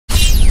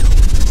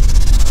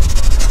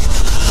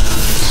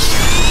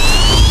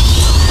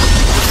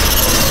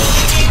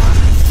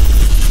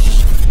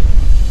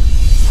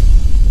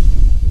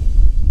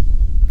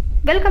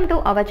Welcome to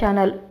our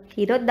channel.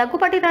 Hero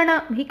Daggubati Rana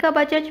Mihika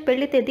Bajaj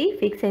పెళ్లి తేదీ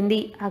fix అయింది.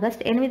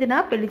 ఆగస్టు 8న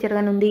పెళ్లి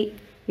జరగనుంది.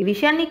 ఈ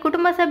విషయాన్ని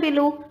కుటుంబ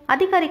సభ్యులు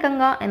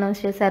అధికారికంగా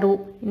అనౌన్స్ చేశారు.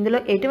 ఇందులో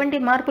ఎటువంటి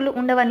మార్పులు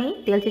ఉండవని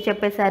తేల్చి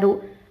చెప్పేశారు.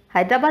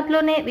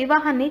 హైదరాబాద్లోనే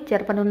వివాహాన్ని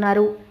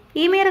జరపనున్నారు.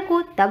 ఈ మేరకు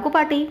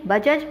దగ్గుపాటి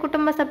బజాజ్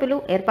కుటుంబ సభ్యులు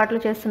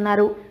ఏర్పాట్లు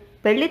చేస్తున్నారు.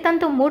 పెళ్లి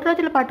తంతు 3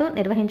 రోజుల పాటు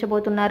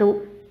నిర్వహించబోతున్నారు.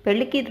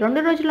 పెళ్లికి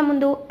 2 రోజుల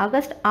ముందు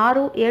ఆగస్టు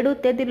 6, 7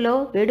 తేదీల్లో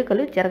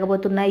వేడుకలు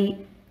జరగబోతున్నాయి.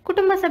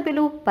 కుటుంబ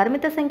సభ్యులు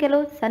పరిమిత సంఖ్యలో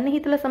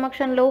సన్నిహితుల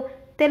సమక్షంలో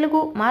తెలుగు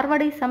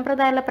మార్వాడి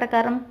సంప్రదాయాల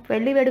ప్రకారం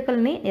పెళ్లి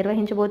వేడుకల్ని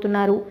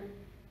నిర్వహించబోతున్నారు.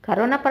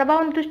 కరోనా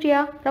ప్రభావం దృష్ట్యా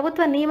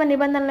ప్రభుత్వ నియమ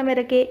నిబంధనల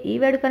మేరకే ఈ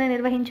వేడుకని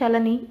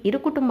నిర్వహించాలని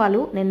ఇరు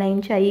కుటుంబాలు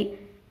నిర్ణయించాయి.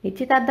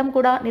 నిశ్చితార్థం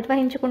కూడా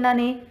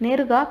నిర్వహించకుండానే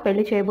నేరుగా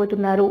పెళ్లి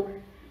చేయబోతున్నారు.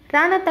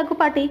 రాణా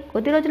దగ్గుపాటి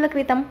కొద్ది రోజుల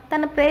క్రితం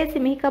తన ప్రేయసి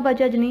మిహికా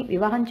బజాజ్ని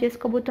వివాహం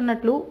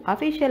చేసుకోబోతున్నట్లు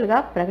అఫీషియల్గా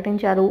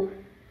ప్రకటించారు.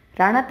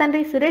 రాణా తండ్రి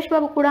సురేష్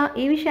బాబు కూడా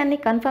ఈ విషయాన్ని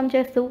కన్ఫర్మ్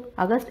చేస్తూ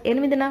ఆగస్టు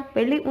 8న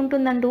పెళ్లి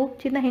ఉంటుందంటూ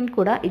చిన్న హింట్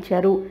కూడా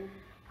ఇచ్చారు.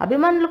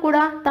 అభిమానులు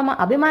కూడా తమ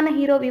అభిమాన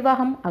హీరో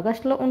వివాహం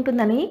ఆగస్టులో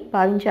ఉంటుందని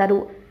భావించారు.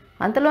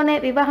 అంతలోనే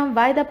వివాహం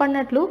వాయిదా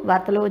పడినట్లు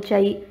వార్తలు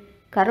వచ్చాయి.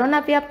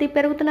 కరోనా వ్యాప్తి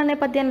పెరుగుతున్న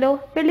నేపథ్యంలో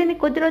పెళ్లిని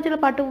కొద్ది రోజుల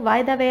పాటు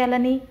వాయిదా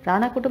వేయాలని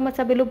రాణా కుటుంబ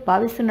సభ్యులు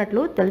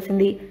భావిస్తున్నట్లు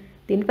తెలిసింది.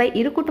 దీనిపై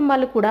ఇరు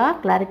కుటుంబాలు కూడా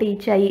క్లారిటీ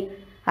ఇచ్చాయి.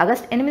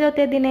 ఆగస్టు 8వ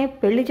తేదీనే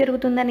పెళ్లి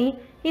జరుగుతుందని,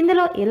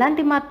 ఇందులో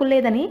ఎలాంటి మార్పు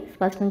లేదని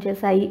స్పష్టం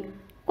చేశాయి.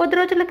 కొద్ది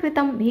రోజుల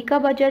క్రితం మిహికా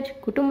బజాజ్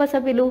కుటుంబ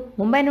సభ్యులు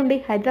ముంబై నుండి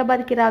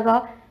హైదరాబాద్కి రాగా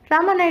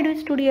రామానాయుడు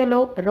స్టూడియోలో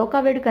రోకా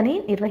వేడుకని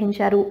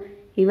నిర్వహించారు.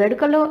 ఈ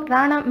వేడుకలో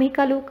రాణా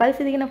మిహికాలు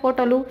కలిసి దిగిన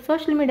ఫోటోలు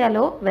సోషల్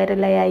మీడియాలో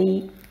వైరల్ అయ్యాయి.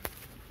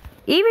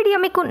 ఈ వీడియో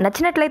మీకు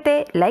నచ్చినట్లయితే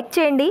లైక్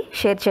చేయండి,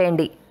 షేర్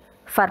చేయండి.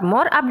 For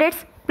more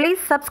updates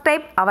please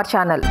subscribe our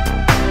channel.